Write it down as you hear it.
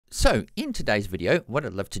So in today's video, what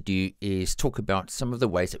I'd love to do is talk about some of the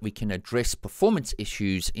ways that we can address performance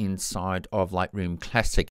issues inside of Lightroom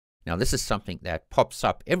Classic. Now, this is something that pops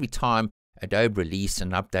up every time Adobe release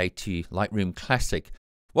an update to Lightroom Classic.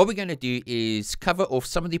 What we're going to do is cover off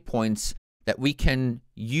some of the points that we can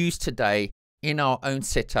use today in our own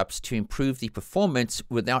setups to improve the performance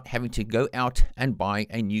without having to go out and buy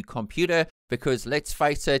a new computer, because let's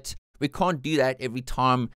face it, we can't do that every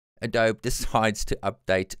time Adobe decides to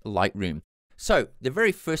update Lightroom. So the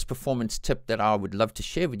very first performance tip that I would love to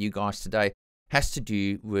share with you guys today has to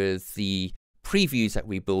do with the previews that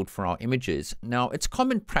we build for our images. Now, it's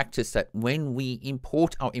common practice that when we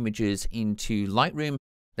import our images into Lightroom,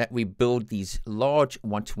 that we build these large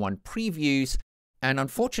one-to-one previews. And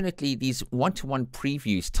unfortunately, these one-to-one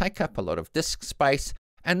previews take up a lot of disk space,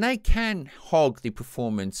 and they can hog the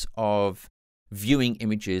performance of viewing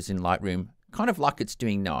images in Lightroom, kind of like it's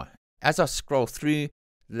doing now. As I scroll through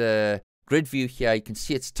the grid view here, you can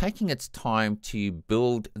see it's taking its time to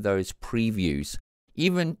build those previews.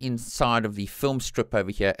 Even inside of the film strip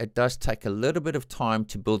over here, it does take a little bit of time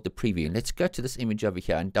to build the preview. Let's go to this image over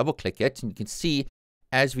here and double click it, and you can see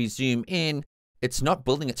as we zoom in, it's not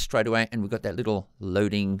building it straight away, and we've got that little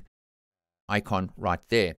loading icon right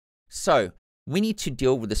there. So we need to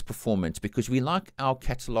deal with this performance because we like our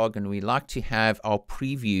catalog and we like to have our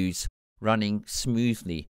previews running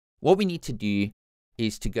smoothly. What we need to do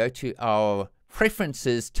is to go to our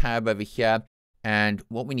preferences tab over here, and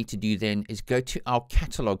what we need to do then is go to our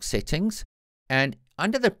catalog settings, and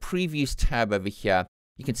under the previews tab over here,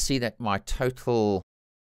 you can see that my total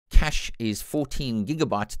cache is 14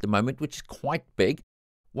 gigabytes at the moment, which is quite big.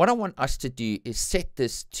 What I want us to do is set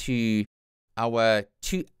this to our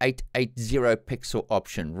 2880 pixel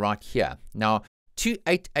option right here. Now,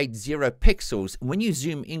 2880 pixels, when you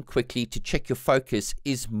zoom in quickly to check your focus,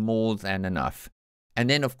 is more than enough. And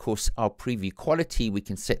then, of course, our preview quality, we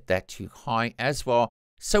can set that to high as well,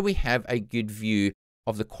 so we have a good view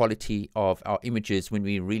of the quality of our images when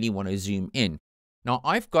we really want to zoom in. Now,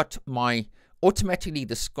 I've got my automatically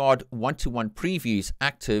discard one-to-one previews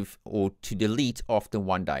active or to delete after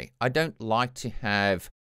 1 day. I don't like to have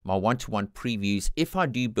my one-to-one previews, if I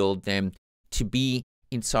do build them, to be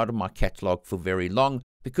inside of my catalog for very long,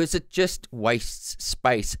 because it just wastes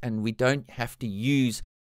space and we don't have to use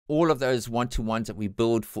all of those one-to-ones that we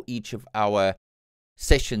build for each of our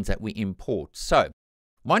sessions that we import. So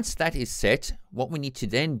once that is set, what we need to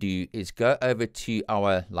then do is go over to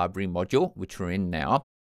our library module, which we're in now.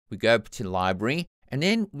 We go over to library, and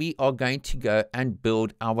then we are going to go and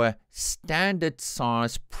build our standard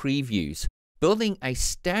size previews. Building a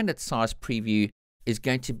standard size preview is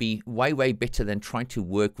going to be way, way better than trying to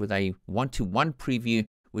work with a one-to-one preview,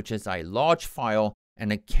 which is a large file,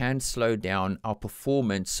 and it can slow down our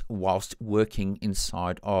performance whilst working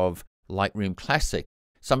inside of Lightroom Classic.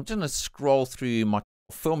 So I'm just going to scroll through my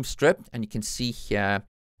film strip, and you can see here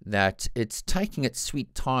that it's taking its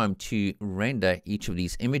sweet time to render each of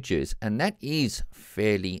these images, and that is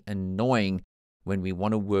fairly annoying when we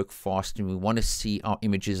want to work fast and we want to see our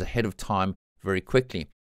images ahead of time very quickly.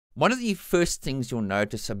 One of the first things you'll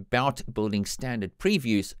notice about building standard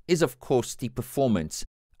previews is, of course, the performance.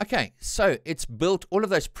 Okay, so it's built all of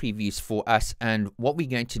those previews for us, and what we're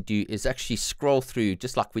going to do is actually scroll through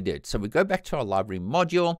just like we did. So we go back to our library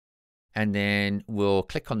module, and then we'll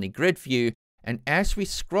click on the grid view, and as we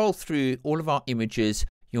scroll through all of our images,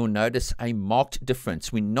 you'll notice a marked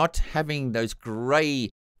difference. We're not having those gray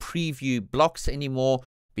preview blocks anymore,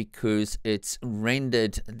 because it's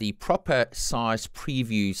rendered the proper size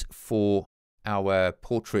previews for our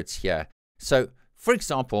portraits here. So for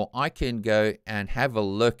example, I can go and have a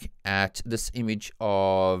look at this image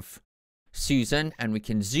of Susan, and we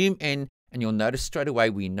can zoom in, and you'll notice straight away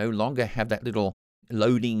we no longer have that little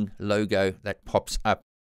loading logo that pops up.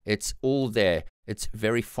 It's all there. It's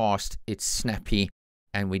very fast, it's snappy,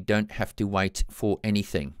 and we don't have to wait for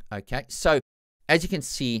anything. Okay, so as you can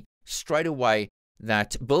see straight away,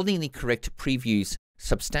 that building the correct previews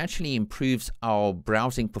substantially improves our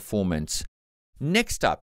browsing performance. Next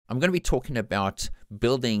up, I'm going to be talking about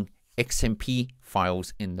building XMP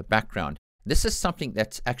files in the background. This is something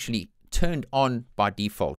that's actually turned on by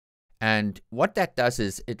default. And what that does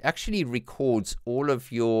is it actually records all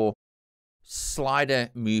of your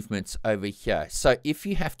slider movements over here. So if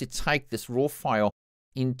you have to take this raw file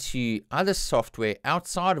into other software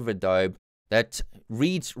outside of Adobe that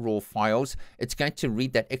reads raw files, it's going to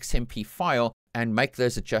read that XMP file and make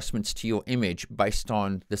those adjustments to your image based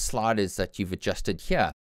on the sliders that you've adjusted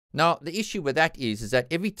here. Now, the issue with that is that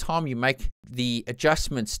every time you make the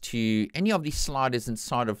adjustments to any of these sliders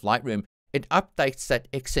inside of Lightroom, it updates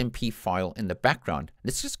that XMP file in the background.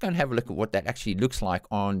 Let's just go and have a look at what that actually looks like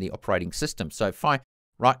on the operating system. So if I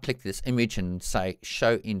right-click this image and say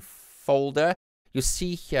Show in Folder, you'll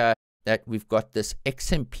see here that we've got this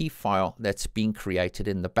XMP file that's being created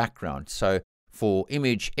in the background. So for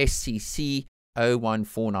image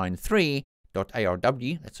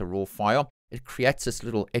scc01493.arw, that's a raw file, it creates this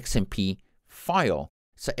little XMP file.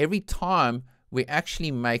 So every time we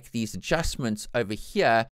actually make these adjustments over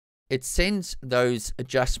here, it sends those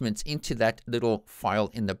adjustments into that little file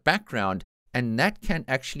in the background, and that can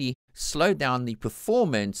actually slow down the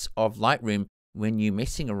performance of Lightroom when you're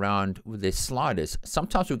messing around with the sliders.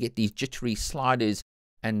 Sometimes we get these jittery sliders,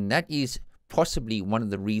 and that is possibly one of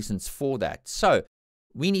the reasons for that. So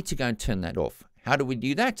we need to go and turn that off. How do we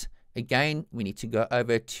do that? Again, we need to go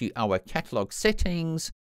over to our catalog settings,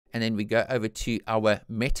 and then we go over to our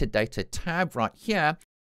metadata tab right here,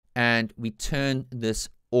 and we turn this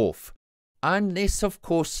off. Unless, of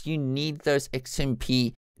course, you need those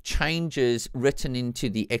XMP changes written into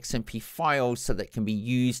the XMP files so that can be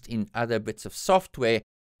used in other bits of software,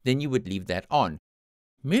 then you would leave that on.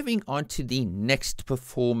 Moving on to the next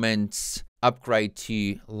performance upgrade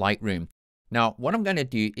to Lightroom. Now, what I'm going to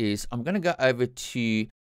do is I'm going to go over to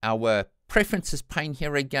our preferences pane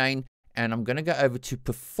here again, and I'm going to go over to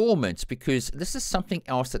performance, because this is something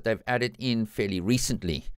else that they've added in fairly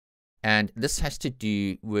recently. And this has to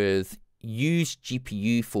do with use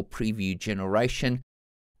GPU for preview generation.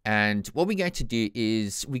 And what we're going to do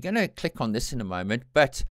is we're going to click on this in a moment,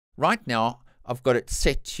 but right now I've got it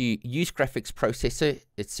set to use graphics processor,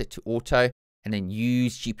 it's set to auto, and then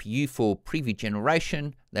use GPU for preview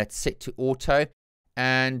generation, that's set to auto.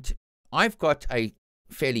 And I've got a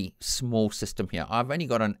fairly small system here. I've only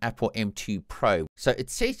got an Apple M2 Pro. So it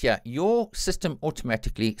says here, your system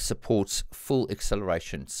automatically supports full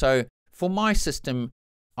acceleration. So for my system,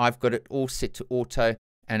 I've got it all set to auto,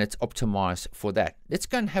 and it's optimized for that. Let's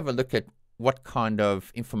go and have a look at what kind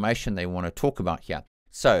of information they want to talk about here.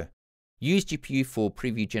 So use GPU for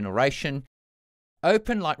preview generation.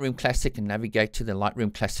 Open Lightroom Classic and navigate to the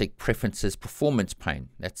Lightroom Classic Preferences Performance pane.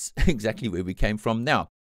 That's exactly where we came from now.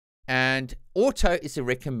 And auto is a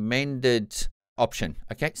recommended option.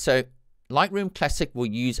 Okay, so Lightroom Classic will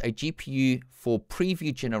use a GPU for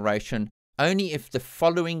preview generation only if the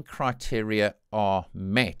following criteria are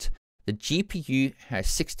met. The GPU has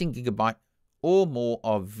 16 GB or more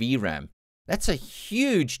of VRAM. That's a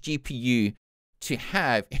huge GPU to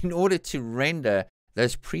have in order to render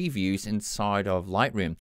those previews inside of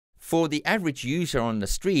Lightroom. For the average user on the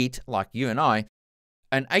street, like you and I,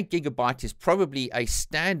 an 8 GB is probably a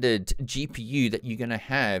standard GPU that you're going to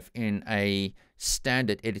have in a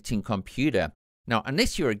standard editing computer. Now,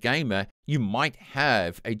 unless you're a gamer, you might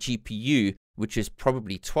have a GPU which is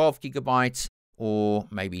probably 12 GB or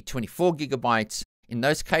maybe 24 GB. In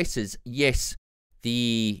those cases, yes,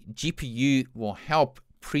 the GPU will help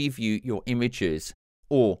preview your images,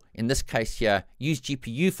 or in this case here, use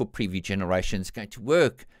GPU for preview generation is going to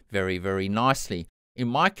work very, very nicely. In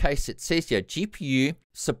my case, it says here, GPU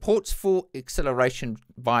supports full acceleration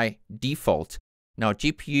by default. Now,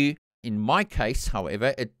 GPU, in my case,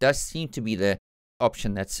 however, it does seem to be the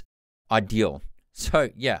option that's ideal. So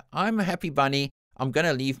yeah, I'm a happy bunny. I'm going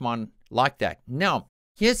to leave mine like that. Now,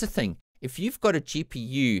 here's the thing. If you've got a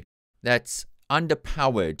GPU that's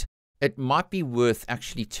underpowered, it might be worth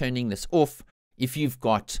actually turning this off if you've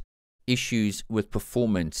got issues with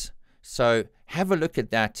performance. So have a look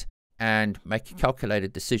at that and make a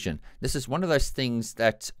calculated decision. This is one of those things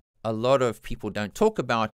that a lot of people don't talk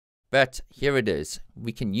about, but here it is.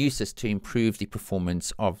 We can use this to improve the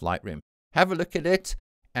performance of Lightroom. Have a look at it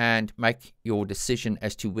and make your decision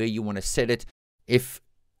as to where you want to set it. If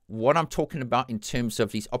what I'm talking about in terms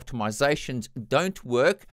of these optimizations don't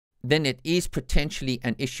work, then it is potentially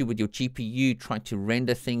an issue with your GPU trying to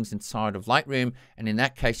render things inside of Lightroom, and in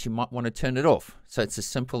that case you might want to turn it off. So it's as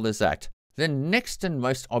simple as that. The next and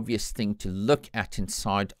most obvious thing to look at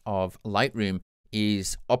inside of Lightroom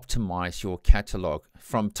is optimize your catalog.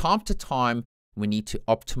 From time to time, we need to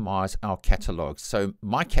optimize our catalog. So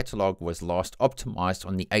my catalog was last optimized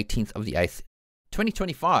on the 18th of the 8th,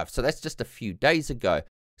 2025. So that's just a few days ago.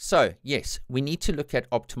 So yes, we need to look at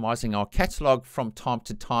optimizing our catalog from time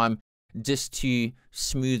to time just to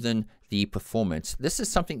smoothen the performance. This is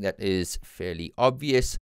something that is fairly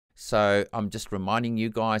obvious. So I'm just reminding you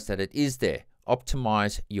guys that it is there.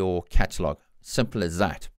 Optimize your catalog. Simple as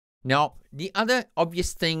that. Now, the other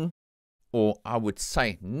obvious thing, or I would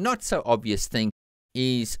say not so obvious thing,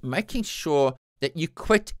 is making sure that you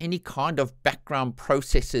quit any kind of background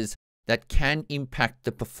processes that can impact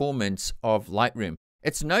the performance of Lightroom.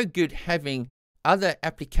 It's no good having other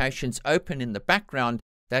applications open in the background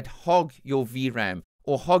that hog your VRAM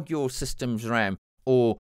or hog your system's RAM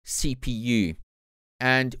or CPU.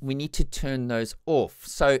 And we need to turn those off.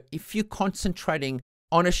 So if you're concentrating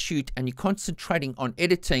on a shoot and you're concentrating on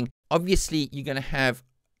editing, obviously you're going to have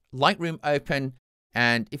Lightroom open.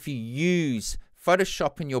 And if you use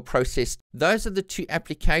Photoshop in your process, those are the two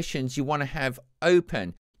applications you want to have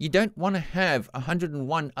open. You don't want to have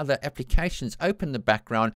 101 other applications open in the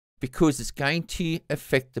background, because it's going to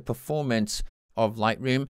affect the performance of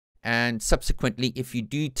Lightroom. And subsequently, if you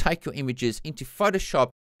do take your images into Photoshop,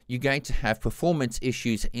 you're going to have performance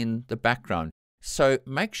issues in the background. So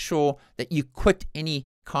make sure that you quit any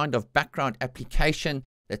kind of background application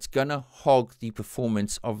that's going to hog the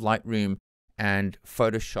performance of Lightroom and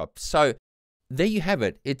Photoshop. So there you have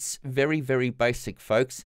it. It's very, very basic,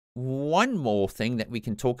 folks. One more thing that we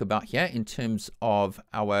can talk about here in terms of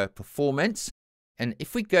our performance. And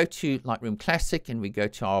if we go to Lightroom Classic and we go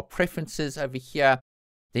to our preferences over here,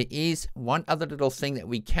 there is one other little thing that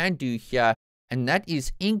we can do here, and that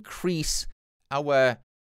is increase our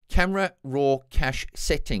camera raw cache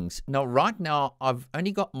settings. Now, right now, I've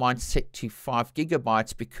only got mine set to 5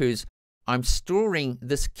 GB because I'm storing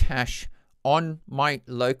this cache on my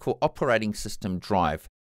local operating system drive.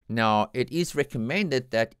 Now, it is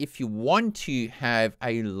recommended that if you want to have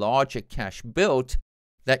a larger cache built,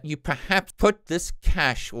 that you perhaps put this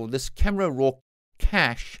cache or this camera raw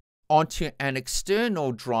cache onto an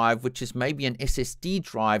external drive, which is maybe an SSD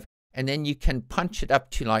drive, and then you can punch it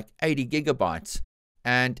up to like 80 GB.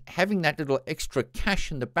 And having that little extra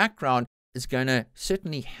cache in the background is going to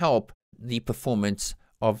certainly help the performance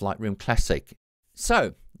of Lightroom Classic.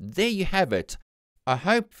 So there you have it. I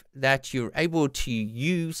hope that you're able to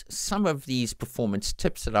use some of these performance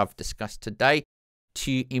tips that I've discussed today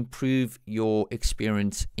to improve your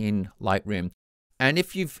experience in Lightroom. And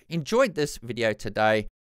if you've enjoyed this video today,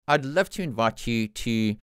 I'd love to invite you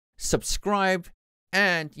to subscribe.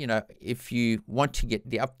 And, if you want to get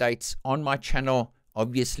the updates on my channel,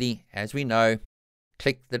 obviously, as we know,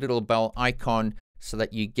 click the little bell icon so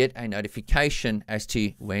that you get a notification as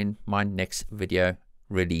to when my next video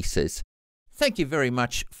releases. Thank you very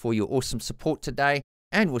much for your awesome support today,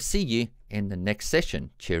 and we'll see you in the next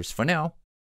session. Cheers for now.